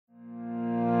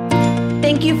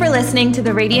Thank you for listening to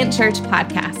the Radiant Church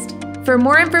podcast. For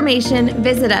more information,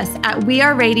 visit us at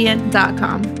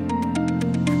weareradiant.com.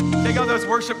 Take out those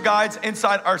worship guides.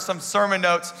 Inside are some sermon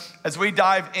notes as we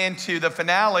dive into the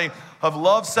finale of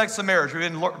Love, Sex, and Marriage.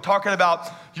 We've been talking about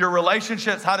your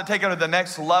relationships, how to take them to the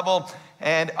next level.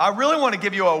 And I really want to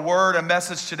give you a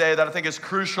message today that I think is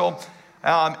crucial.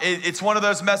 It's one of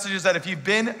those messages that if you've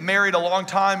been married a long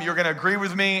time, you're going to agree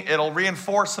with me. It'll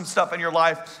reinforce some stuff in your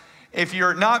life. If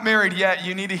you're not married yet,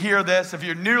 you need to hear this. If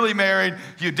you're newly married,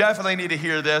 you definitely need to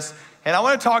hear this. And I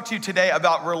want to talk to you today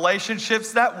about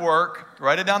relationships that work.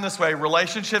 Write it down this way.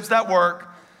 Relationships that work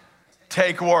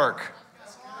take work.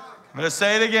 I'm going to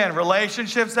say it again.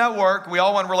 Relationships that work. We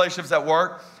all want relationships that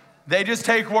work. They just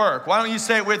take work. Why don't you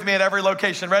say it with me at every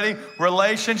location? Ready?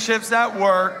 Relationships that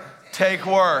work take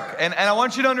work. And I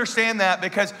want you to understand that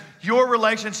because your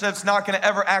relationship's not going to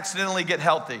ever accidentally get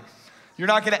healthy. You're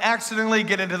not going to accidentally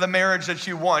get into the marriage that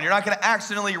you want. You're not going to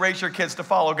accidentally raise your kids to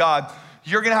follow God.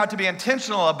 You're going to have to be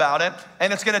intentional about it,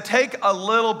 and it's going to take a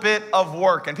little bit of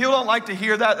work. And people don't like to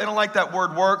hear that. They don't like that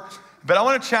word work. But I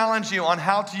want to challenge you on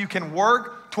how you can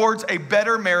work towards a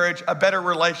better marriage, a better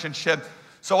relationship.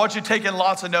 So I want you taking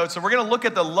lots of notes. And we're going to look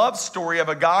at the love story of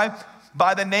a guy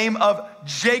by the name of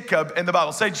Jacob in the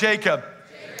Bible. Say Jacob.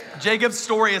 Jacob's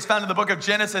story is found in the book of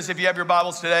Genesis. If you have your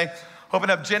Bibles today, open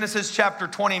up Genesis chapter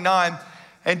 29.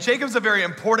 And Jacob's a very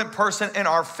important person in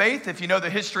our faith. If you know the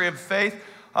history of faith,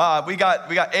 we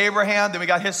got Abraham, then we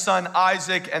got his son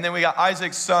Isaac, and then we got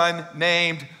Isaac's son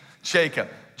named Jacob.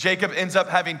 Jacob ends up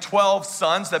having 12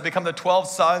 sons that become the 12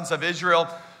 sons of Israel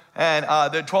and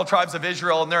the 12 tribes of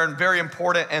Israel, and they're very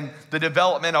important in the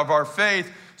development of our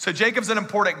faith. So Jacob's an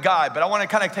important guy, but I want to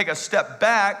kind of take a step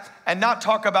back and not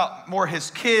talk about more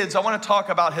his kids. I want to talk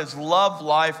about his love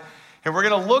life. And we're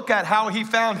going to look at how he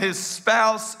found his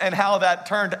spouse and how that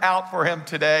turned out for him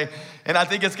today. And I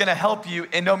think it's going to help you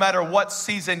in no matter what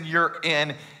season you're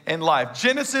in life.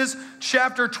 Genesis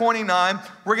chapter 29,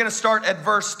 we're going to start at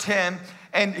verse 10.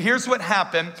 And here's what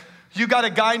happened. You got a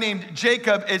guy named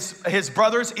Jacob. It's his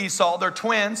brothers Esau. They're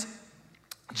twins.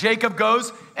 Jacob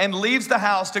goes and leaves the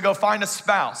house to go find a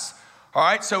spouse. All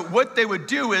right, so what they would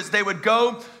do is they would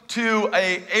go to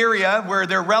an area where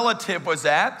their relative was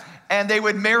at, and they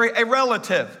would marry a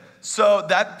relative. So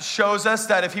that shows us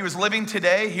that if he was living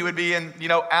today, he would be in,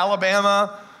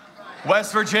 Alabama,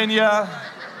 West Virginia,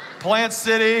 Plant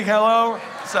City, hello.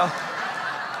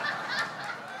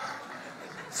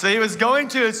 So he was going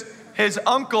to his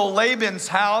uncle Laban's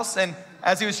house, and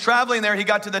as he was traveling there, he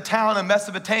got to the town of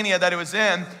Mesopotamia that he was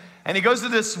in, and he goes to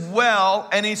this well,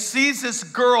 and he sees this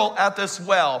girl at this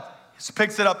well. He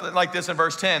picks it up like this in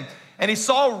verse 10. And he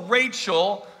saw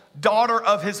Rachel, daughter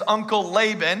of his uncle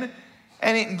Laban,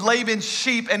 and Laban's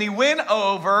sheep, and he went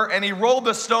over and he rolled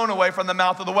the stone away from the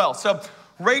mouth of the well. So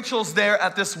Rachel's there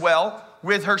at this well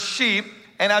with her sheep,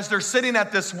 and as they're sitting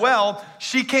at this well,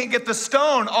 she can't get the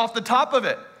stone off the top of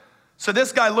it. So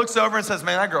this guy looks over and says,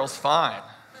 man, that girl's fine.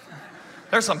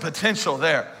 There's some potential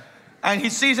there. And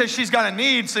he sees that she's got a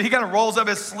need, so he kind of rolls up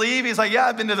his sleeve. He's like, yeah,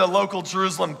 I've been to the local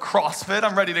Jerusalem CrossFit.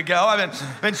 I'm ready to go.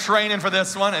 I've been training for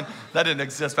this one, and that didn't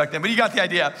exist back then, but you got the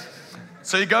idea.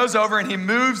 So he goes over and he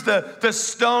moves the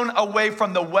stone away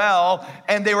from the well,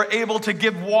 and they were able to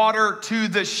give water to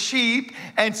the sheep.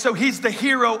 And so he's the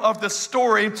hero of the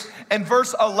story. And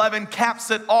verse 11 caps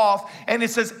it off, and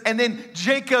it says, and then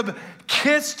Jacob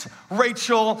kissed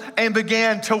Rachel and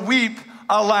began to weep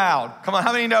aloud. Come on,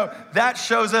 how many know that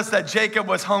shows us that Jacob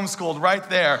was homeschooled right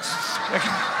there?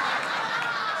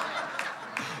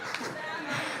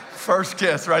 First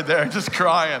kiss right there, just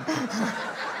crying.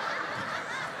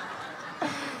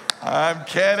 I'm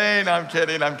kidding.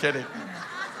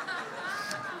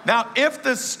 Now, if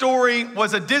the story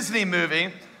was a Disney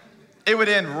movie, it would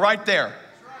end right there.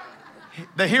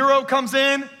 The hero comes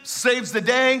in, saves the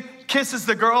day, kisses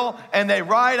the girl, and they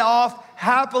ride off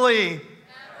happily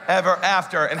ever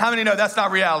after. And how many know that's not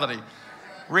reality?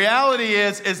 Reality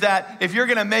is that if you're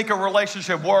gonna make a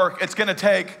relationship work, it's gonna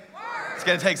take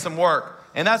some work.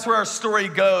 And that's where our story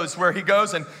goes, where he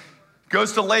goes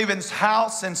to Laban's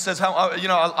house and says,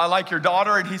 I like your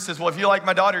daughter. And he says, well, if you like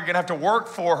my daughter, you're gonna have to work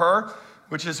for her,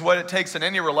 which is what it takes in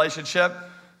any relationship.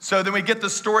 So then we get the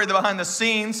story behind the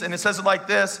scenes, and it says it like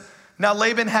this. Now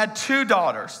Laban had 2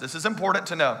 daughters. This is important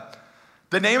to know.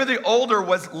 The name of the older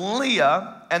was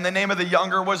Leah, and the name of the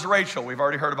younger was Rachel. We've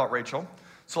already heard about Rachel.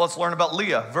 So let's learn about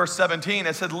Leah. Verse 17,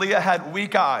 it said Leah had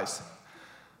weak eyes.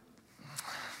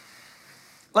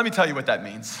 Let me tell you what that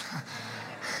means.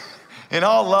 In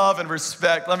all love and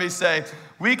respect, let me say,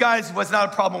 weak eyes was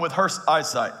not a problem with her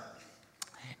eyesight.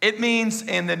 It means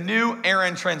in the New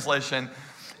Aaron translation,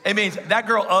 it means that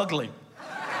girl ugly.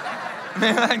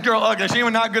 Man, that girl ugly. She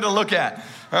was not good to look at,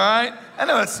 all right? I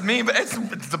know it's mean, but it's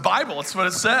the Bible. It's what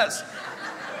it says.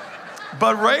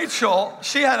 But Rachel,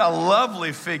 she had a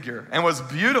lovely figure and was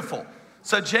beautiful.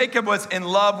 So Jacob was in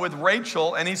love with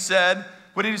Rachel, and he said,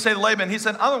 what did he say to Laban? He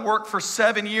said, I'm going to work for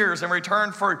 7 years in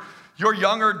return for your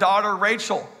younger daughter,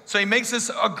 Rachel. So he makes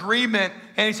this agreement,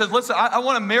 and he says, listen, I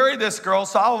want to marry this girl,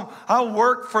 so I'll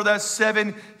work for those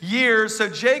 7 years. So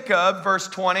Jacob, verse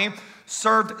 20,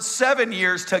 served 7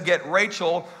 years to get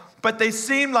Rachel, but they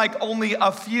seemed like only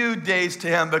a few days to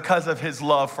him because of his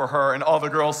love for her. And all the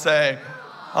girls say,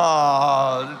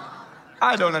 oh,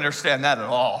 I don't understand that at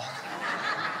all.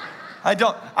 I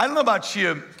don't know about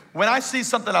you. When I see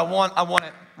something I want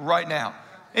it right now.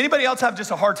 Anybody else have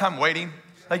just a hard time waiting?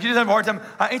 Like you just have a hard time.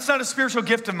 It's not a spiritual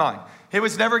gift of mine. It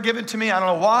was never given to me. I don't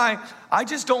know why. I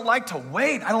just don't like to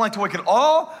wait. I don't like to wait at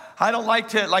all. I don't like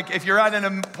to, like if you're at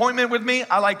an appointment with me,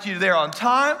 I like you there on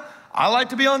time. I like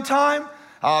to be on time.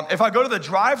 If I go to the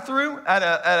drive-thru at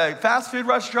a fast food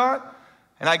restaurant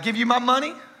and I give you my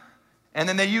money and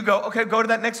then you go, okay, go to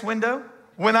that next window.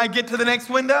 When I get to the next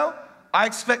window, I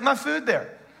expect my food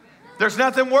there. There's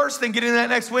nothing worse than getting to that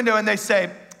next window and they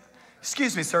say,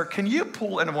 excuse me, sir, can you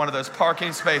pull into one of those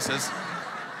parking spaces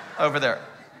over there?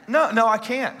 No, I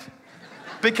can't.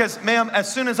 Because, ma'am,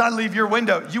 as soon as I leave your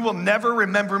window, you will never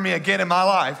remember me again in my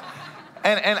life.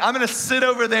 And I'm gonna sit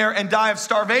over there and die of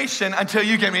starvation until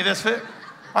you give me this food.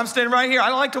 I'm standing right here. I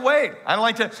don't like to wait. I don't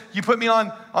like to, you put me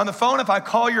on the phone. If I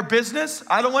call your business,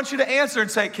 I don't want you to answer and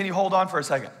say, can you hold on for a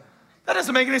second? That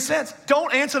doesn't make any sense.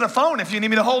 Don't answer the phone if you need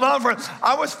me to hold on for it.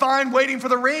 I was fine waiting for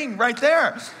the ring right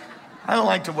there. I don't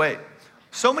like to wait.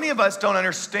 So many of us don't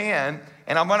understand,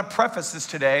 and I'm gonna preface this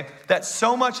today, that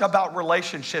so much about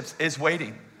relationships is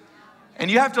waiting. And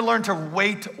you have to learn to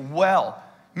wait well.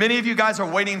 Many of you guys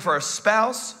are waiting for a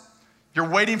spouse. You're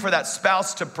waiting for that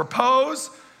spouse to propose.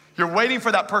 You're waiting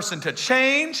for that person to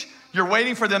change. You're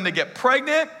waiting for them to get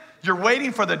pregnant. You're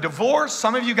waiting for the divorce.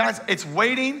 Some of you guys, it's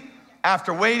waiting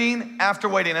after waiting after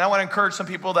waiting. And I want to encourage some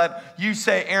people that you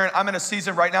say, Aaron, I'm in a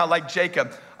season right now like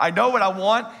Jacob. I know what I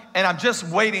want and I'm just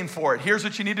waiting for it. Here's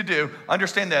what you need to do.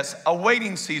 Understand this. A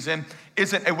waiting season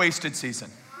isn't a wasted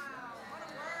season.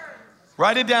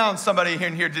 Write it down, somebody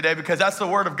in here today, because that's the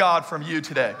word of God from you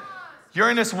today. You're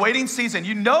in this waiting season.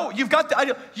 You know, you've got the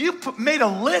idea. You made a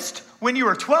list when you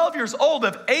were 12 years old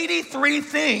of 83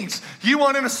 things you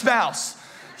want in a spouse.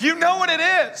 You know what it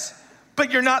is.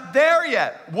 But you're not there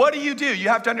yet. What do? You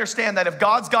have to understand that if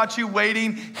God's got you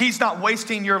waiting, he's not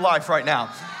wasting your life right now.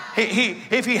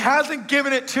 If he hasn't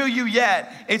given it to you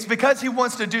yet, it's because he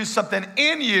wants to do something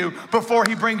in you before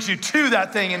he brings you to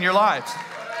that thing in your life.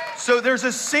 So there's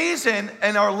a season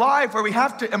in our life where we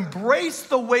have to embrace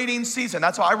the waiting season.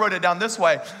 That's why I wrote it down this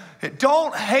way.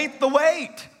 Don't hate the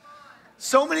wait.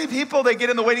 So many people, they get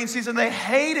in the waiting season, they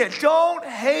hate it. Don't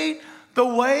hate the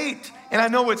wait. And I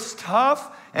know it's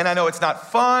tough. And I know it's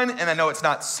not fun, and I know it's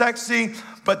not sexy,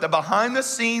 but the behind the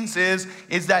scenes is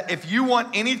that if you want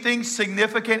anything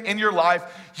significant in your life,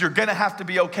 you're gonna have to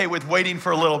be okay with waiting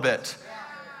for a little bit.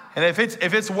 And if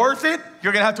it's worth it,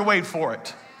 you're gonna have to wait for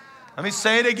it. Let me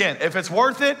say it again. If it's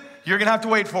worth it, you're gonna have to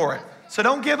wait for it. So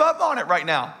don't give up on it right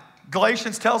now.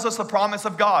 Galatians tells us the promise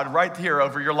of God right here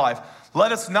over your life.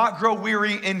 Let us not grow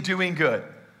weary in doing good.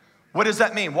 What does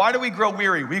that mean? Why do we grow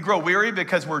weary? We grow weary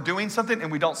because we're doing something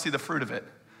and we don't see the fruit of it.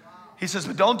 He says,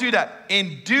 but don't do that.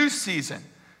 In due season,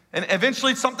 and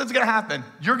eventually something's gonna happen.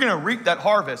 You're gonna reap that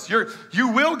harvest. You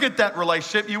will get that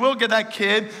relationship. You will get that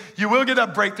kid. You will get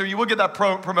that breakthrough. You will get that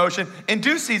promotion. In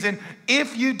due season,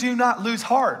 if you do not lose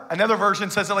heart. Another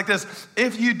version says it like this,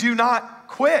 if you do not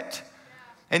quit.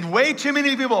 And way too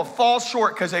many people fall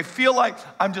short because they feel like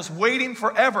I'm just waiting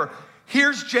forever.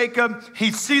 Here's Jacob.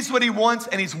 He sees what he wants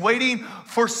and he's waiting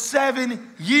for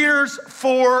 7 years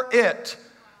for it.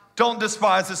 Don't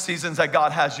despise the seasons that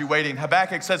God has you waiting.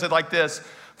 Habakkuk says it like this,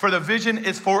 for the vision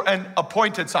is for an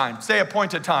appointed time. Say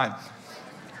appointed time.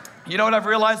 You know what I've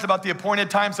realized about the appointed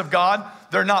times of God?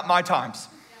 They're not my times.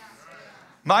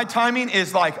 My timing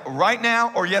is like right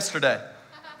now or yesterday.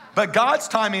 But God's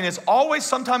timing is always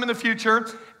sometime in the future.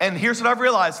 And here's what I've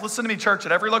realized. Listen to me, church,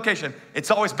 at every location.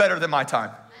 It's always better than my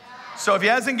time. So if he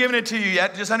hasn't given it to you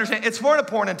yet, just understand it's for an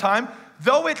appointed time.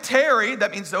 Though it tarry,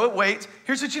 that means though it waits,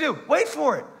 here's what you do. Wait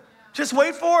for it. Just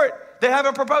wait for it. They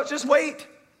haven't proposed, just wait.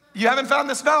 You haven't found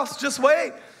the spouse, just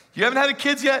wait. You haven't had a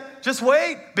kids yet, just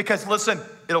wait. Because listen,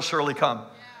 it'll surely come.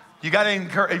 You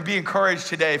gotta be encouraged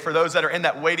today for those that are in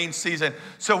that waiting season.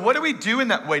 So what do we do in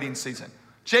that waiting season?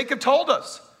 Jacob told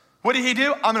us. What did he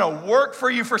do? I'm gonna work for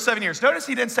you for 7 years. Notice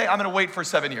he didn't say, I'm gonna wait for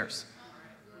 7 years.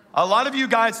 A lot of you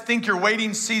guys think your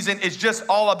waiting season is just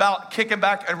all about kicking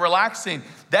back and relaxing.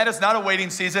 That is not a waiting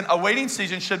season. A waiting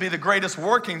season should be the greatest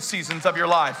working seasons of your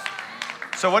life.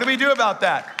 So what do we do about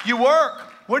that? You work.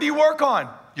 What do you work on?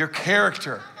 Your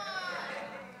character.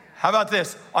 How about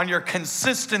this? On your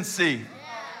consistency.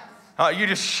 You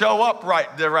just show up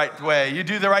the right way. You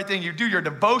do the right thing. You do your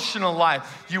devotional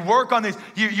life. You work on these.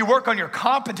 You work on your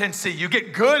competency. You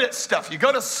get good at stuff. You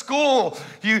go to school.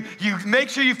 You make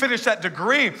sure you finish that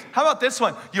degree. How about this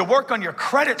one? You work on your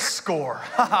credit score.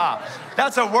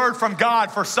 That's a word from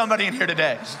God for somebody in here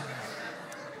today.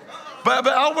 But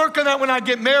I'll work on that when I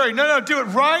get married. No, do it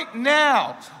right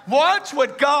now. Watch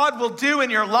what God will do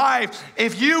in your life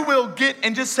if you will get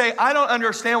and just say, I don't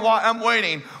understand why I'm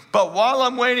waiting. But while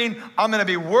I'm waiting, I'm gonna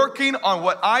be working on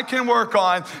what I can work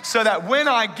on so that when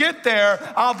I get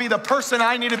there, I'll be the person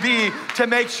I need to be to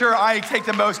make sure I take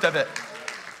the most of it.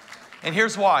 And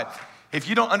here's why. If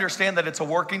you don't understand that it's a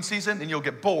working season, then you'll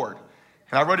get bored.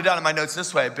 And I wrote it down in my notes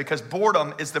this way, because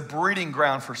boredom is the breeding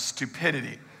ground for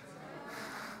stupidity.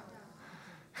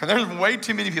 And there's way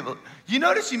too many people. You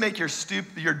notice you make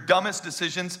your dumbest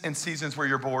decisions in seasons where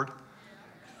you're bored?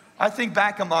 I think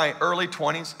back in my early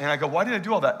 20s and I go, why did I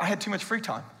do all that? I had too much free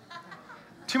time.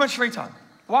 Too much free time.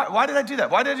 Why did I do that?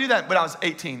 Why did I do that when I was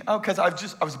 18? Oh, because I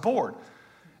was bored.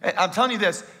 And I'm telling you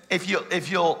this, if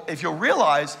you'll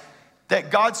realize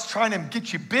that God's trying to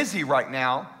get you busy right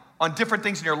now on different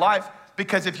things in your life,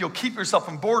 because if you'll keep yourself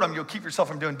from boredom, you'll keep yourself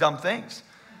from doing dumb things.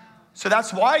 So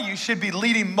that's why you should be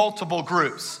leading multiple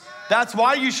groups. That's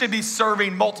why you should be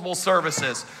serving multiple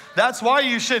services. That's why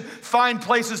you should find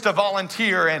places to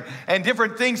volunteer and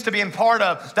different things to be in part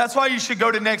of. That's why you should go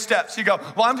to next steps. You go,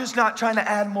 well, I'm just not trying to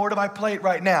add more to my plate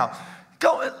right now.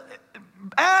 Go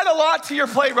add a lot to your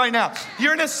plate right now.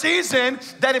 You're in a season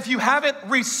that if you haven't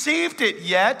received it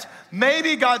yet,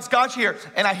 maybe God's got you here.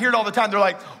 And I hear it all the time. They're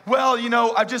like, well,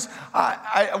 I just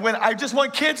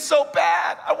want kids so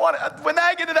bad. When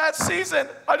I get to that season,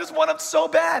 I just want them so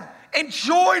bad.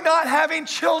 Enjoy not having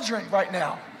children right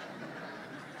now.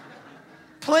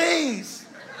 Please.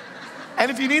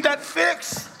 And if you need that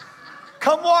fix,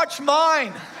 come watch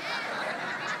mine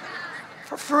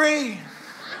for free.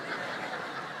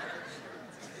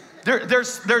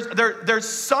 There's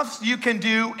stuff you can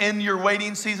do in your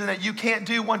waiting season that you can't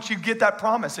do once you get that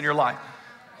promise in your life.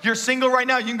 You're single right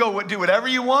now, you can go do whatever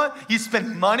you want. You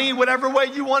spend money whatever way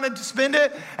you want to spend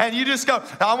it, and you just go,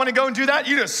 I want to go and do that.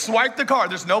 You just swipe the card.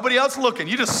 There's nobody else looking.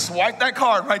 You just swipe that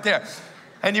card right there.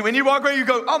 And when you walk away, you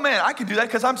go, oh man, I can do that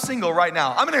because I'm single right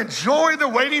now. I'm going to enjoy the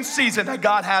waiting season that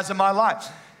God has in my life.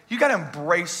 You got to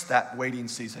embrace that waiting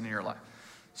season in your life.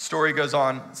 Story goes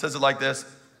on, it says it like this.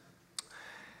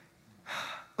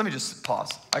 Let me just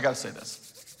pause. I got to say this.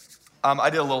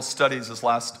 I did a little studies this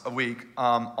last week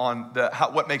on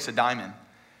what makes a diamond.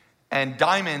 And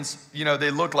diamonds,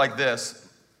 they look like this.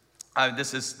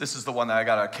 This is the one that I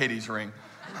got at Katie's ring.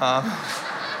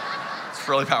 It's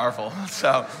really powerful.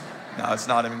 So, no, it's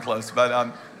not even close.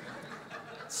 But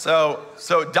so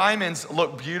diamonds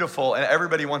look beautiful, and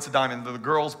everybody wants a diamond. The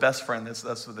girl's best friend.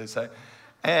 That's what they say.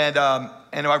 And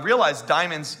I realized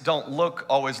diamonds don't look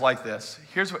always like this.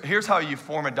 Here's how you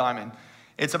form a diamond.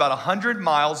 It's about 100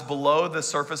 miles below the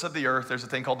surface of the earth. There's a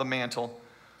thing called the mantle,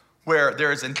 where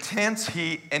there is intense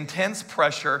heat, intense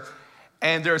pressure,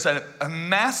 and there's a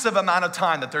massive amount of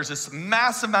time that there's this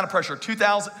massive amount of pressure,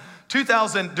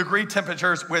 2,000 degree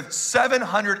temperatures with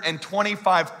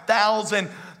 725,000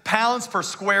 pounds per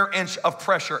square inch of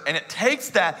pressure. And it takes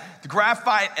the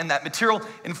graphite and that material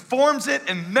and forms it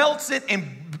and melts it and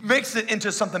makes it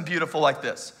into something beautiful like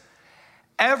this.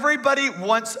 Everybody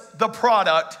wants the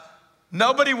product.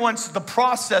 Nobody wants the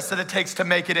process that it takes to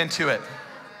make it into it.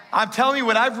 I'm telling you,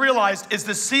 what I've realized is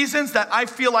the seasons that I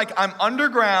feel like I'm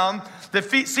underground, the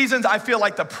seasons I feel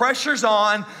like the pressure's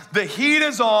on, the heat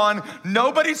is on,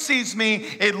 nobody sees me,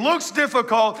 it looks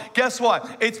difficult. Guess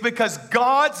what? It's because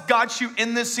God's got you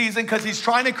in this season because he's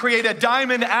trying to create a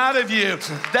diamond out of you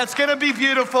that's gonna be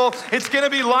beautiful, it's gonna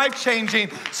be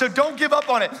life-changing. So don't give up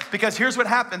on it, because here's what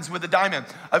happens with the diamond.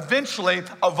 Eventually,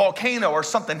 a volcano or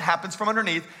something happens from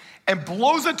underneath and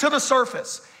blows it to the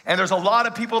surface. And there's a lot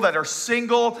of people that are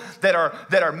single, that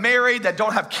are married, that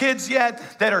don't have kids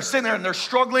yet, that are sitting there and they're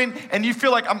struggling, and you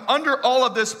feel like, I'm under all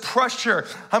of this pressure.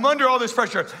 I'm under all this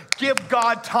pressure. Give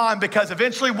God time, because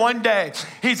eventually one day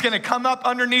he's gonna come up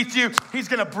underneath you, he's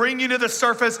gonna bring you to the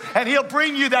surface, and he'll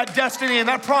bring you that destiny and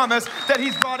that promise that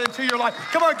he's brought into your life.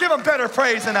 Come on, give him better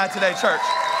praise than that today, church.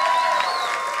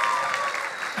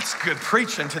 That's good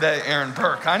preaching today, Aaron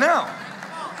Burke, I know.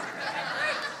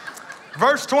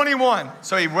 Verse 21,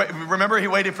 so remember he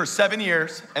waited for 7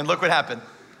 years, and look what happened.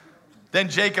 Then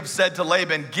Jacob said to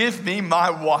Laban, give me my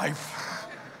wife.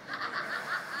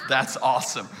 That's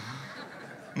awesome.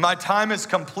 My time is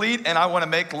complete and I want to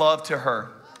make love to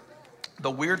her.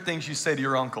 The weird things you say to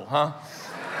your uncle, huh?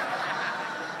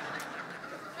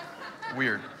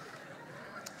 Weird.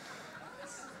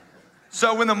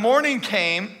 So when the morning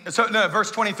came, verse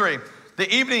 23,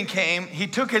 the evening came, he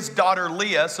took his daughter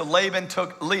Leah, so Laban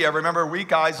took Leah, remember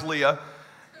weak eyes Leah,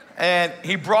 and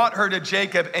he brought her to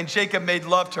Jacob, and Jacob made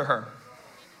love to her.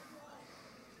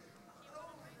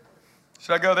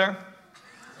 Should I go there?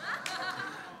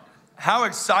 How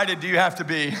excited do you have to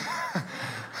be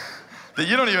that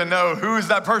you don't even know who's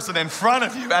that person in front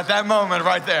of you at that moment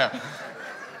right there?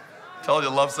 Told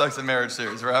you, Love, Sex, and Marriage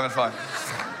series. We're having fun.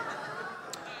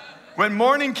 When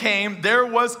morning came, there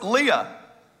was Leah.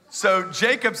 So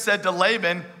Jacob said to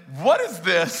Laban, what is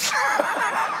this?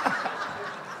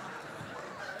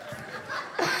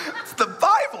 It's the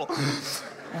Bible.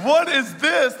 What is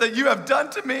this that you have done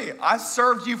to me? I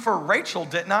served you for Rachel,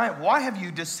 didn't I? Why have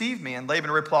you deceived me? And Laban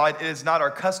replied, it is not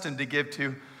our custom to give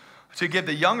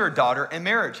the younger daughter in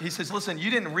marriage. He says, listen,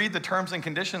 you didn't read the terms and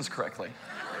conditions correctly.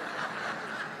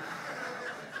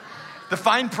 The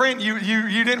fine print, you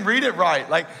didn't read it right.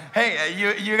 Like, hey,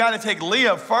 you got to take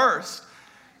Leah first.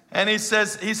 And he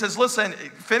says, listen,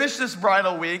 finish this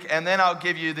bridal week, and then I'll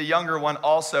give you the younger one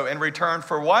also in return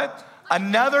for what?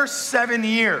 Another 7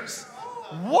 years.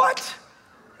 What?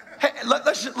 Hey,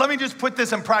 let me just put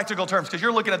this in practical terms, because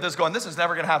you're looking at this going, this is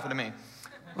never going to happen to me.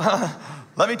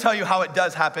 Let me tell you how it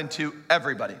does happen to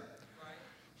everybody.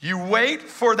 You wait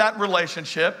for that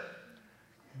relationship.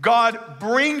 God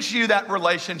brings you that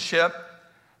relationship.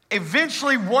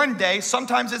 Eventually, one day,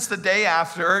 sometimes it's the day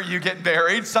after you get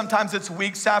married, sometimes it's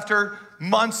weeks after,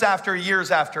 months after, years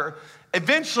after.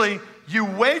 Eventually, you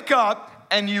wake up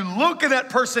and you look at that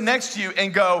person next to you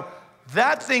and go,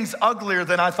 that thing's uglier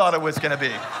than I thought it was gonna be.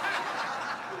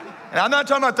 And I'm not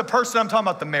talking about the person, I'm talking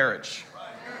about the marriage.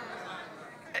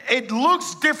 It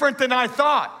looks different than I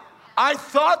thought. I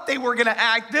thought they were gonna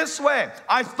act this way.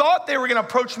 I thought they were gonna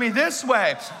approach me this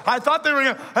way. I thought they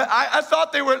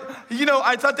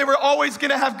were always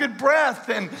gonna have good breath,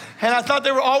 and I thought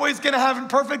they were always gonna have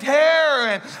perfect hair,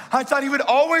 and I thought he would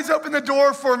always open the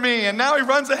door for me, and now he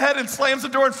runs ahead and slams the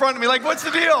door in front of me. Like, what's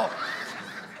the deal?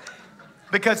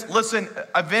 Because listen,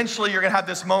 eventually you're gonna have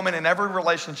this moment in every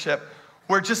relationship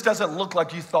where it just doesn't look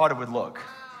like you thought it would look.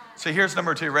 So here's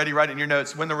number 2, ready, write it in your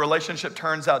notes. When the relationship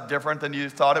turns out different than you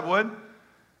thought it would,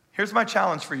 here's my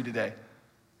challenge for you today.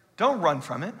 Don't run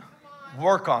from it,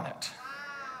 work on it.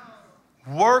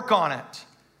 Work on it.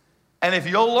 And if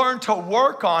you'll learn to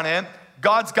work on it,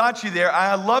 God's got you there.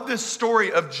 I love this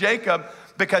story of Jacob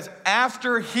because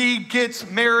after he gets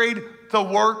married, the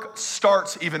work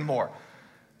starts even more.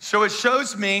 So it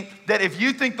shows me that if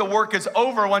you think the work is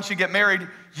over once you get married,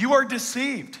 you are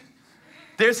deceived.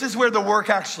 This is where the work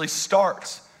actually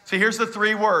starts. So here's the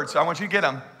 3 words. I want you to get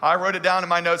them. I wrote it down in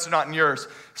my notes, they're not in yours.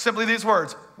 Simply these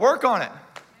words, work on it.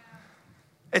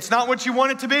 It's not what you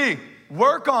want it to be.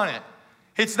 Work on it.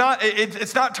 It's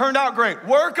not turned out great.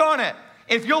 Work on it.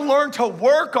 If you'll learn to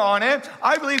work on it,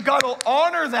 I believe God will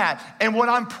honor that. And what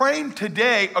I'm praying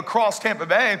today across Tampa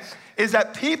Bay is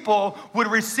that people would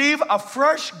receive a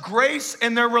fresh grace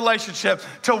in their relationship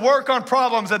to work on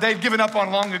problems that they've given up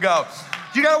on long ago.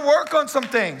 You gotta work on some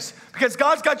things because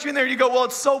God's got you in there. You go, well,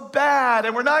 it's so bad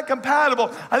and we're not compatible.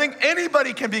 I think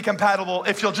anybody can be compatible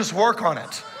if you'll just work on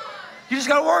it. You just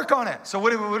gotta work on it. So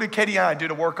what did Katie and I do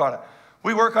to work on it?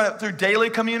 We work on it through daily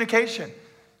communication.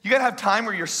 You gotta have time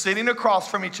where you're sitting across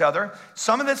from each other.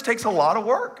 Some of this takes a lot of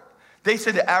work. They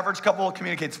said the average couple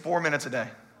communicates 4 minutes a day.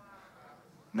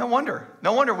 No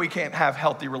wonder we can't have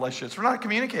healthy relationships. We're not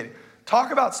communicating.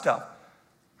 Talk about stuff.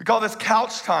 We call this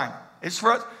couch time. It's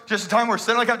for us, just a time we're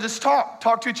sitting on the couch, just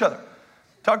talk to each other.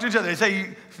 Talk to each other. They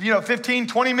say, 15,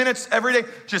 20 minutes every day.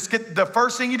 Just get the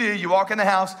first thing you do, you walk in the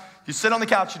house, you sit on the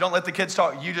couch, you don't let the kids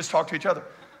talk, you just talk to each other.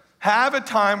 Have a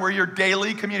time where you're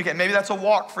daily communicating. Maybe that's a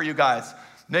walk for you guys.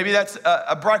 Maybe that's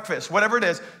a breakfast, whatever it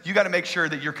is. You got to make sure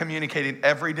that you're communicating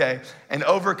every day and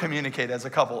over-communicate as a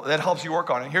couple. That helps you work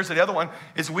on it. Here's the other one,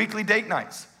 is weekly date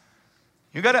nights.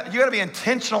 You got to be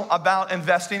intentional about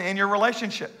investing in your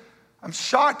relationship. I'm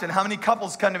shocked at how many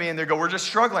couples come to me and they go, we're just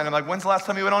struggling. I'm like, when's the last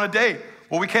time you went on a date?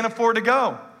 Well, we can't afford to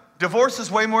go. Divorce is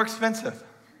way more expensive.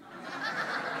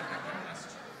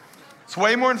 It's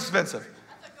way more expensive.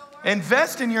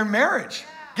 Invest in your marriage.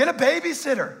 Get a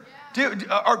babysitter.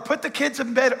 Or put the kids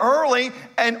in bed early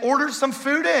and order some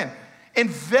food in.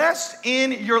 Invest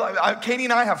in your life. Katie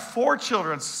and I have 4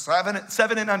 children, 7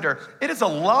 and under. It is a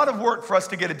lot of work for us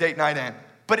to get a date night in,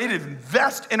 but it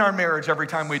invests in our marriage every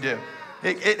time we do.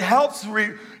 It helps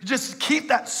just keep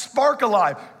that spark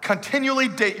alive. Continually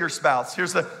date your spouse.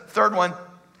 Here's the third one,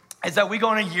 is that we go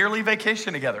on a yearly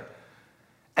vacation together.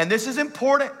 And this is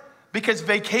important because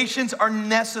vacations are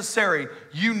necessary.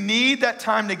 You need that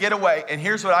time to get away. And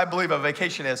here's what I believe a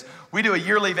vacation is. We do a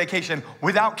yearly vacation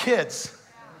without kids.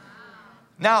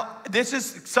 Now,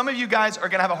 some of you guys are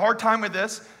gonna have a hard time with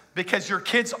this because your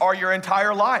kids are your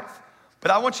entire life. But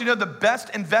I want you to know the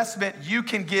best investment you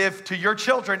can give to your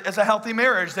children is a healthy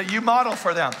marriage that you model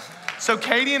for them. So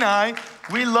Katie and I,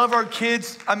 we love our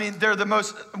kids. I mean, they're one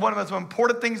of the most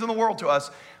important things in the world to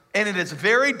us. And it is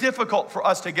very difficult for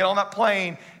us to get on that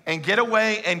plane and get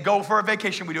away and go for a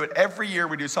vacation. We do it every year.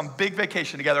 We do some big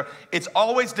vacation together. It's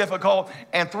always difficult.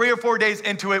 And 3 or 4 days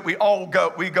into it, we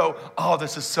go, oh,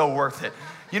 this is so worth it.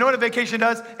 You know what a vacation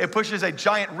does? It pushes a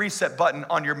giant reset button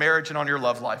on your marriage and on your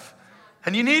love life.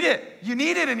 And you need it. You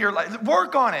need it in your life.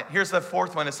 Work on it. Here's the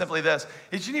fourth one. It's simply this.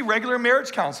 Is you need regular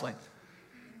marriage counseling.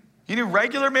 You need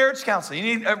regular marriage counseling.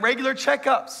 You need regular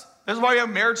checkups. This is why you have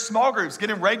marriage small groups.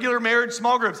 Get in regular marriage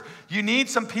small groups. You need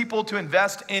some people to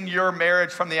invest in your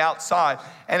marriage from the outside.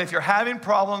 And if you're having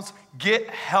problems, get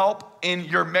help in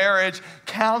your marriage.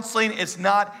 Counseling is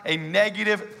not a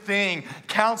negative thing.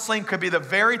 Counseling could be the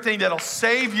very thing that'll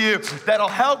save you, that'll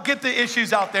help get the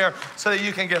issues out there so that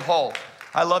you can get whole.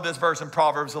 I love this verse in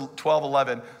Proverbs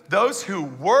 12:11. Those who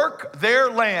work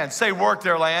their land, say work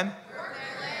their land. Work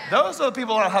their land. Those are the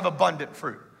people that have abundant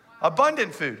fruit,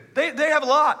 abundant food. They have a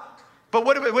lot. But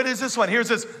what is this one? Here's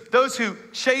this. Those who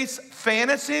chase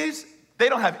fantasies, they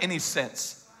don't have any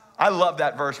sense. I love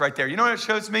that verse right there. You know what it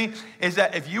shows me? Is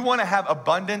that if you want to have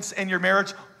abundance in your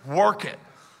marriage, work it.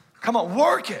 Come on,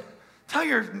 work it. Tell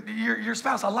your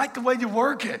spouse, I like the way you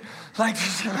work it. Like,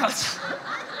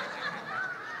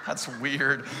 that's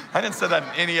weird. I didn't say that in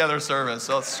any other service,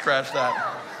 so let's scratch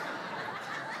that.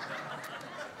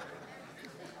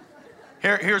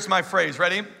 Here's my phrase,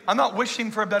 ready? I'm not wishing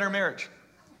for a better marriage.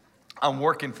 I'm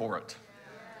working for it.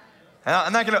 And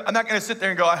I'm not gonna sit there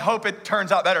and go, I hope it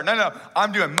turns out better. No,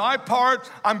 I'm doing my part.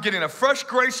 I'm getting a fresh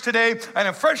grace today and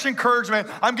a fresh encouragement.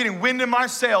 I'm getting wind in my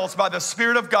sails by the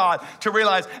Spirit of God to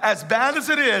realize, as bad as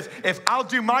it is, if I'll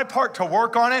do my part to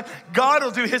work on it, God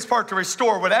will do his part to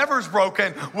restore whatever's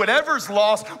broken, whatever's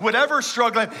lost, whatever's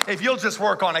struggling, if you'll just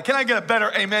work on it. Can I get a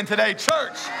better amen today,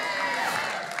 church?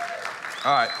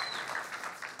 All right.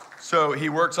 So he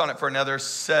works on it for another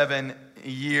 7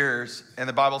 years, and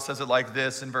the Bible says it like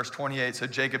this in verse 28. So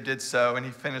Jacob did so, and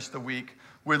he finished the week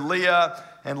with Leah,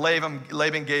 and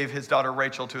Laban gave his daughter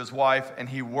Rachel to his wife, and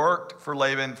he worked for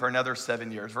Laban for another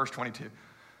 7 years. Verse 22.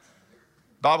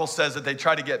 Bible says that they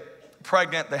tried to get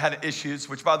pregnant. They had issues,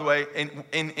 which, by the way,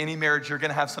 in any marriage, you're going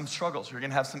to have some struggles. You're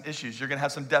going to have some issues. You're going to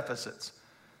have some deficits.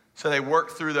 So they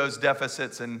worked through those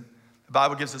deficits, and the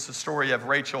Bible gives us a story of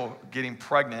Rachel getting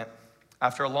pregnant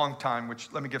after a long time,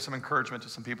 which, let me give some encouragement to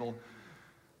some people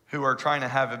who are trying to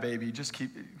have a baby. Just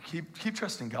keep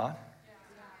trusting God.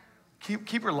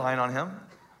 Keep relying on him.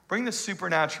 Bring the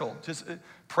supernatural. Just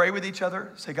pray with each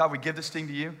other. Say, God, we give this thing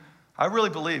to you. I really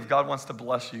believe God wants to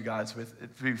bless you guys with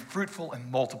it to be fruitful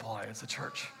and multiply as a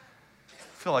church.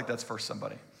 I feel like that's for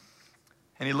somebody.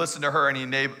 And he listened to her, and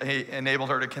he enabled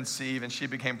her to conceive, and she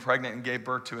became pregnant and gave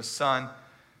birth to a son.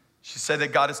 She said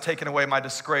that God has taken away my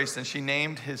disgrace, and she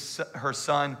named her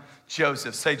son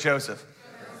Joseph. Say Joseph.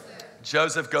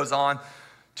 Joseph goes on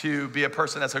to be a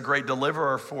person that's a great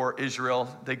deliverer for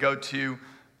Israel. They go to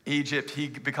Egypt. He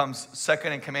becomes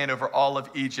second in command over all of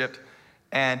Egypt,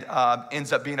 and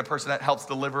ends up being a person that helps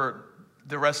deliver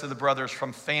the rest of the brothers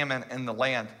from famine in the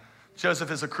land. Joseph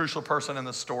is a crucial person in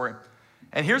the story.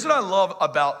 And here's what I love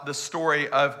about the story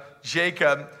of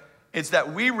Jacob, is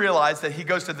that we realize that he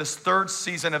goes to this third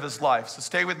season of his life. So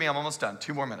stay with me, I'm almost done.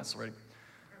 2 more minutes, ready?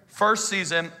 First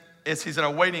season is he's in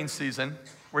a waiting season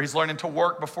where he's learning to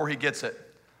work before he gets it.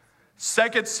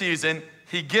 Second season,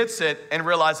 he gets it and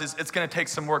realizes it's gonna take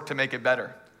some work to make it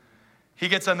better. He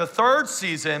gets in the third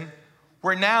season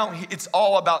where now it's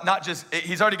all about not just,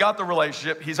 he's already got the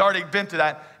relationship, he's already been through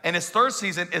that, and his third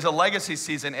season is a legacy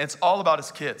season, and it's all about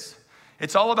his kids.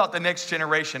 It's all about the next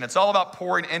generation. It's all about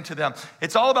pouring into them.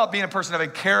 It's all about being a person having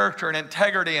character and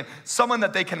integrity and someone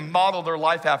that they can model their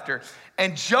life after.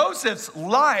 And Joseph's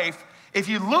life, if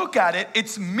you look at it,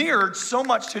 it's mirrored so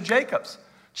much to Jacob's.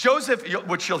 Joseph,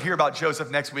 which you'll hear about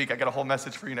Joseph next week. I got a whole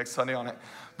message for you next Sunday on it.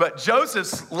 But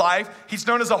Joseph's life, he's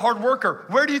known as a hard worker.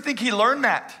 Where do you think he learned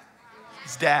that?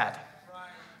 His dad.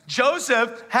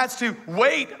 Joseph has to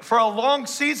wait for a long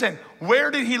season.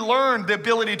 Where did he learn the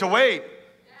ability to wait?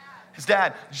 His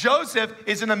dad. Joseph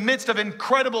is in the midst of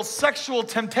incredible sexual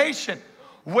temptation.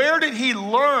 Where did he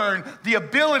learn the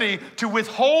ability to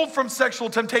withhold from sexual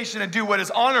temptation and do what is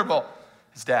honorable?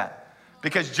 His dad.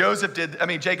 Because Jacob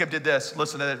did this.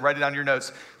 Listen to it, write it down in your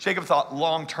notes. Jacob thought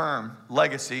long-term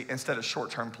legacy instead of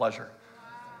short-term pleasure.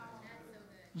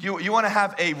 You want to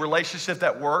have a relationship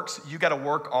that works, you got to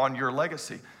work on your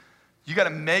legacy. You got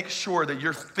to make sure that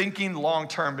you're thinking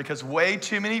long-term, because way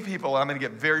too many people, and I'm going to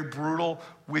get very brutal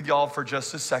with y'all for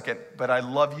just a second, but I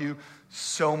love you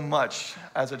so much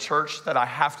as a church that I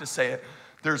have to say it.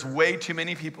 There's way too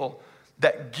many people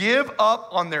that give up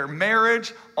on their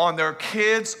marriage, on their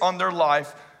kids, on their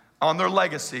life, on their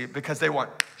legacy, because they want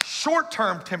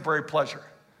short-term temporary pleasure.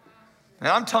 And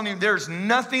I'm telling you, there's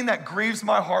nothing that grieves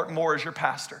my heart more as your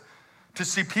pastor, to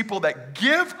see people that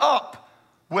give up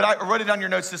what I wrote it down your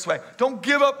notes this way. Don't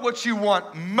give up what you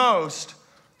want most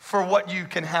for what you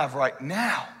can have right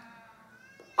now.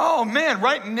 Oh man,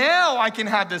 right now I can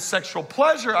have this sexual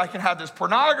pleasure, I can have this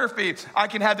pornography, I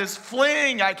can have this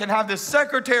fling, I can have this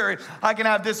secretary, I can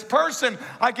have this person,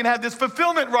 I can have this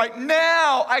fulfillment right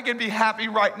now, I can be happy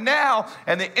right now.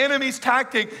 And the enemy's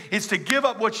tactic is to give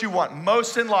up what you want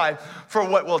most in life for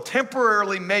what will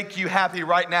temporarily make you happy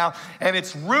right now. And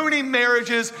it's ruining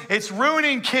marriages, it's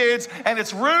ruining kids, and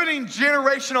it's ruining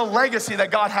generational legacy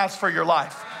that God has for your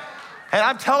life. And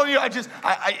I'm telling you,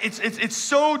 it's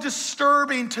so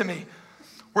disturbing to me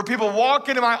where people walk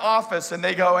into my office and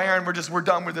they go, Aaron, we're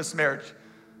done with this marriage.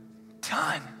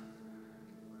 Done.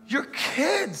 Your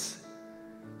kids,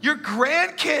 your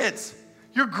grandkids,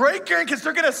 your great-grandkids,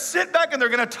 they're gonna sit back and they're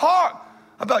gonna talk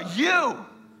about you,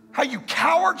 how you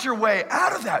cowered your way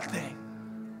out of that thing.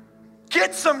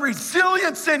 Get some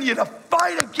resilience in you to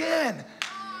fight again.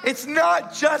 It's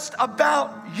not just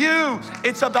about you,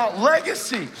 it's about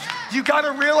legacy. You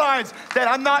gotta realize that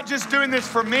I'm not just doing this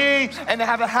for me and to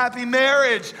have a happy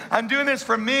marriage. I'm doing this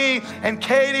for me and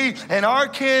Katie and our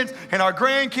kids and our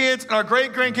grandkids and our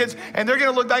great-grandkids, and they're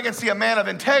gonna look back and see a man of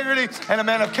integrity and a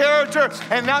man of character,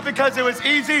 and not because it was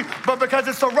easy, but because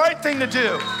it's the right thing to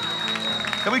do.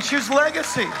 And we choose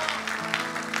legacy.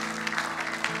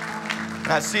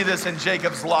 And I see this in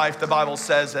Jacob's life. The Bible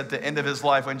says at the end of his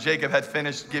life, when Jacob had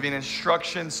finished giving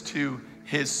instructions to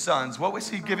his sons, what was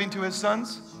he giving to his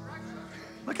sons?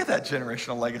 Look at that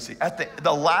generational legacy.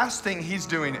 The last thing he's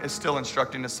doing is still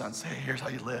instructing his sons. Hey, here's how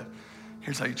you live.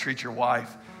 Here's how you treat your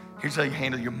wife. Here's how you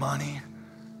handle your money.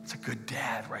 It's a good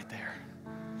dad right there.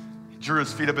 He drew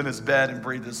his feet up in his bed and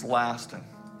breathed his last and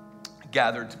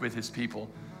gathered with his people.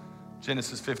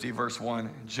 Genesis 50, verse 1,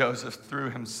 Joseph threw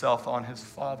himself on his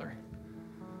father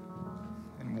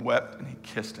and wept, and he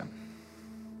kissed him.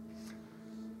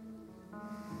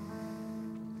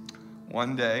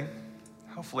 One day,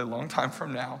 hopefully a long time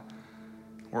from now,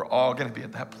 we're all gonna be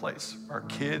at that place. Our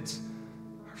kids,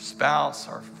 our spouse,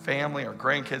 our family, our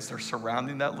grandkids, they're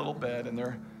surrounding that little bed and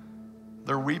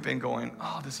they're weeping, going,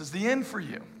 oh, this is the end for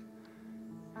you.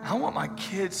 I want my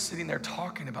kids sitting there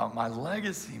talking about my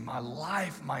legacy, my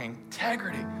life, my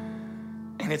integrity.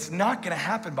 And it's not gonna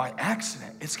happen by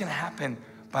accident. It's gonna happen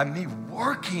by me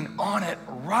working on it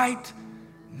right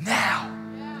now.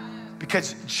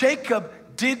 Because Jacob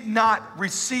did not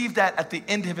receive that at the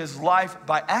end of his life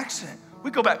by accident.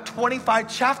 We go back 25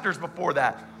 chapters before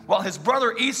that. While his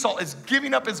brother Esau is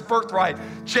giving up his birthright,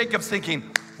 Jacob's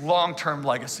thinking, long-term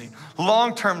legacy,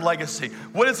 long-term legacy.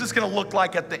 What is this gonna look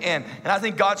like at the end? And I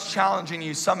think God's challenging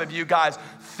you, some of you guys,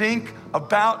 think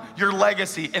about your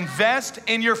legacy. Invest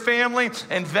in your family,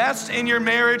 invest in your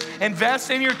marriage,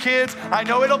 invest in your kids. I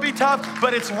know it'll be tough,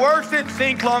 but it's worth it.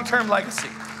 Think long-term legacy.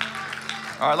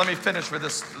 All right, let me finish with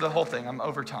this, the whole thing. I'm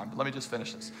over time, but let me just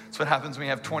finish this. That's what happens when you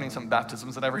have 20-some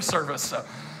baptisms at every service. So, all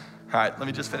right, let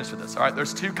me just finish with this. All right,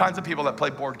 there's two kinds of people that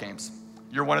play board games.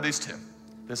 You're one of these two.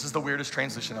 This is the weirdest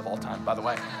transition of all time, by the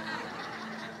way.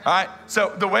 All right,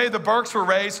 so the way the Burks were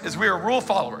raised is we are rule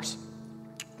followers.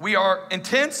 We are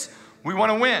intense, we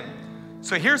wanna win.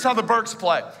 So here's how the Burks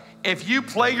play. If you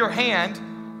play your hand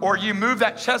or you move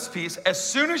that chess piece, as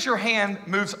soon as your hand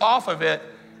moves off of it,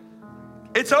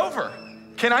 it's over.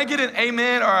 Can I get an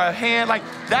amen or a hand? Like,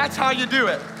 that's how you do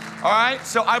it, all right?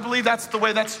 So I believe that's the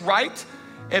way that's right.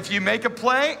 If you make a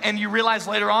play and you realize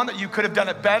later on that you could have done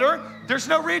it better, there's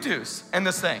no redos in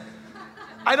this thing.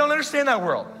 I don't understand that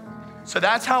world. So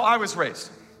that's how I was raised.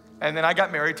 And then I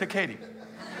got married to Katie.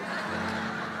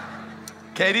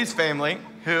 Katie's family,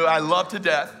 who I love to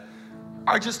death,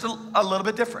 are just a little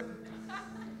bit different.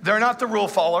 They're not the rule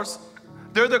followers.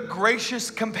 They're the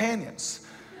gracious companions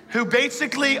who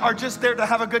basically are just there to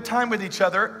have a good time with each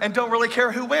other and don't really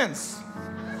care who wins.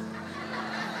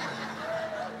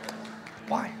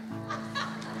 Why?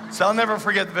 So I'll never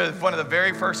forget one of the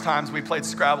very first times we played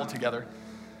Scrabble together.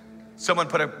 someone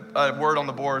put a word on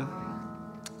the board,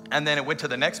 and then it went to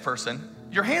the next person,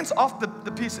 your hand's off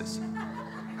the pieces.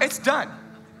 It's done.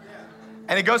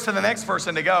 And it goes to the next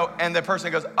person to go, and the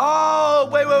person goes, oh,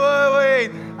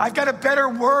 wait. I've got a better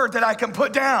word that I can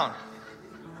put down.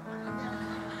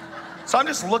 So I'm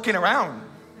just looking around.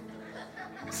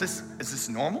 Is this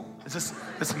normal? Is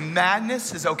this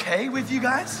madness is okay with you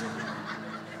guys?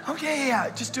 Oh, yeah.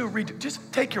 Just do a redo.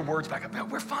 Just take your words back up.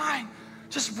 We're fine.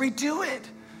 Just redo it.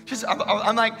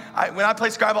 I'm like, when I play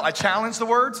Scrabble, I challenge the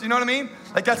words. You know what I mean?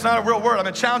 Like, that's not a real word. I'm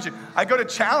going to challenge you. I go to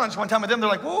challenge one time with them. They're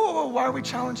like, whoa, why are we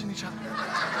challenging each other?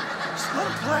 Just let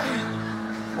them play.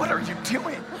 What are you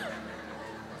doing?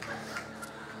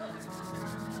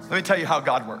 Let me tell you how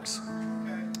God works.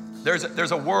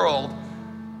 There's a world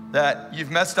that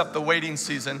you've messed up the waiting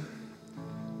season.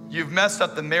 You've messed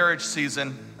up the marriage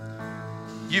season.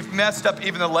 You've messed up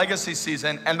even the legacy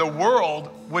season. And the world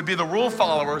would be the rule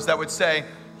followers that would say,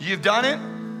 you've done it,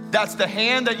 that's the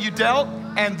hand that you dealt,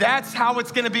 and that's how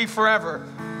it's gonna be forever.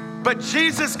 But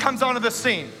Jesus comes onto the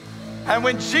scene. And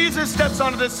when Jesus steps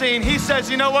onto the scene, he says,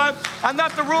 you know what? I'm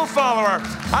not the rule follower,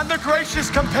 I'm the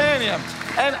gracious companion.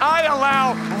 And I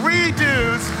allow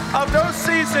redos of those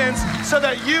seasons so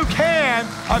that you can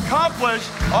accomplish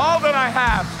all that I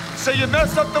have. So you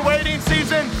messed up the waiting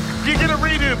season, you get a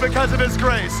redo because of his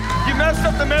grace. You messed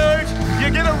up the marriage,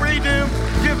 you get a redo.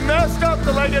 You've messed up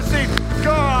the legacy.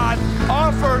 God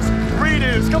offers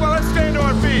redos. Come on, let's stand to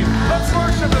our feet. Let's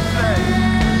worship him today.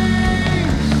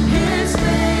 His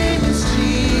name is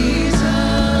Jesus,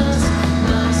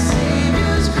 my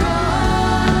Savior's cross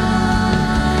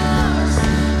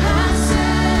has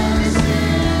set his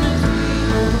sinner free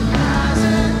from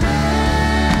Nazareth.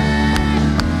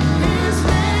 His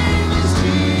name is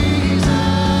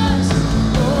Jesus,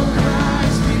 oh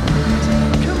Christ be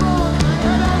praised. Come on,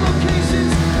 at all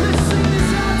locations, let's sing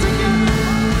this out together.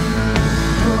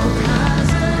 Oh, has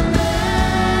a name,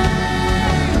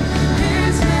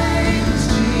 his name is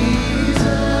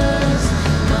Jesus,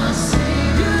 my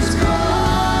Savior's cross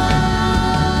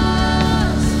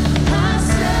has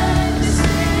set the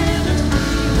sinner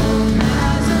free from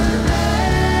Nazareth.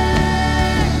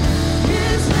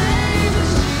 His name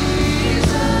is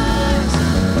Jesus,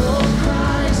 oh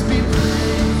Christ be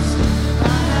praised, I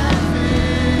have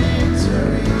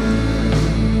victory.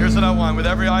 Here's what I want. With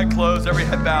every eye closed, every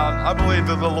head bowed, I believe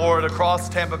that the Lord across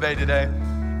Tampa Bay today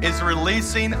is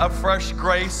releasing a fresh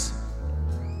grace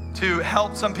to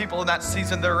help some people in that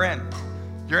season they're in.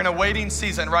 You're in a waiting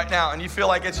season right now, and you feel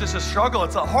like it's just a struggle.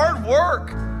 It's a hard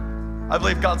work. I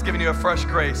believe God's giving you a fresh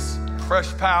grace,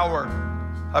 fresh power,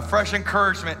 a fresh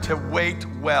encouragement to wait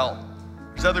well.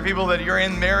 There's other people that you're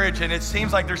in marriage, and it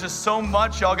seems like there's just so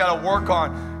much y'all got to work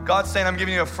on. God's saying, I'm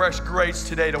giving you a fresh grace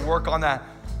today to work on that,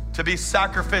 to be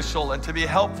sacrificial and to be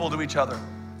helpful to each other.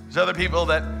 There's other people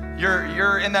that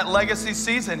you're in that legacy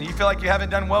season. You feel like you haven't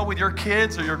done well with your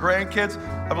kids or your grandkids.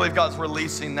 I believe God's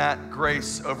releasing that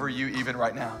grace over you even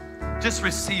right now. Just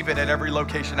receive it at every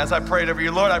location. As I prayed over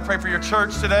you, Lord, I pray for your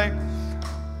church today.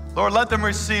 Lord, let them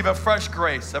receive a fresh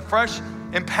grace, a fresh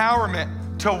empowerment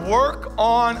to work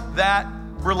on that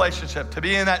relationship, to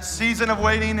be in that season of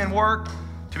waiting and work,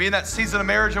 to be in that season of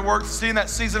marriage and work, to see in that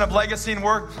season of legacy and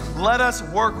work. Let us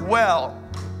work well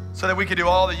so that we can do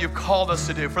all that you've called us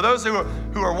to do. For those who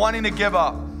are wanting to give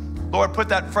up, Lord, put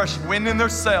that fresh wind in their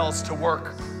sails to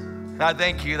work. And I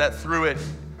thank you that through it,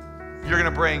 you're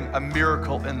gonna bring a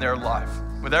miracle in their life.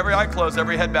 With every eye closed,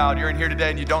 every head bowed, you're in here today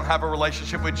and you don't have a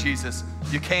relationship with Jesus.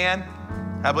 You can.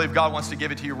 I believe God wants to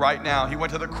give it to you right now. He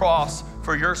went to the cross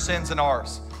for your sins and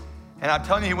ours. And I'm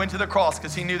telling you, he went to the cross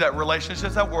because he knew that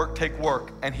relationships at work take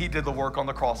work, and he did the work on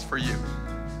the cross for you.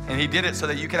 And he did it so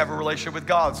that you can have a relationship with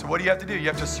God. So what do you have to do? You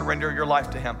have to surrender your life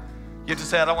to him. You have to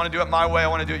say, I don't want to do it my way, I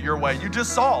want to do it your way. You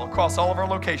just saw across all of our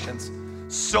locations,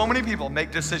 so many people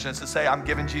make decisions to say, I'm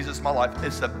giving Jesus my life.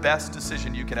 It's the best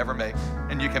decision you can ever make,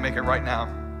 and you can make it right now.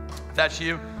 If that's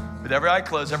you, with every eye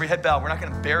closed, every head bowed, we're not going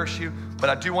to embarrass you,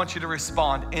 but I do want you to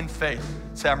respond in faith.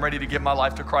 Say, I'm ready to give my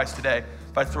life to Christ today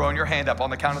by throwing your hand up on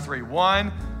the count of 3.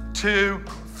 1, 2,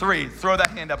 3. Throw that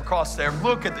hand up across there.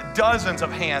 Look at the dozens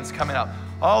of hands coming up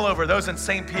all over. Those in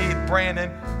St. Pete, Brandon,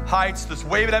 Heights. Just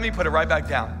wave it at me, put it right back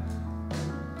down.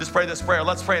 Just pray this prayer.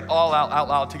 Let's pray it all out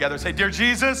loud together. Say, Dear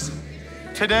Jesus,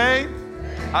 today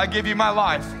I give you my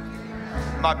life,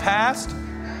 my past,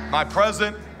 my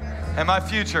present, and my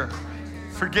future.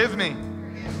 Forgive me,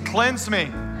 cleanse me,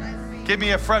 give me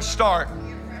a fresh start.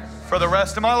 For the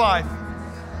rest of my life,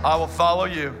 I will follow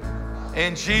you.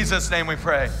 In Jesus' name we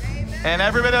pray. And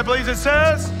everybody that believes it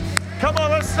says, come on,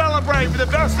 let's celebrate for the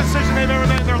best decision they've ever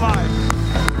made in their life.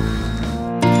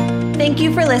 Thank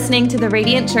you for listening to the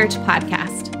Radiant Church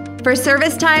podcast. For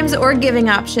service times or giving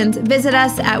options, visit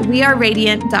us at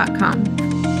weareradiant.com.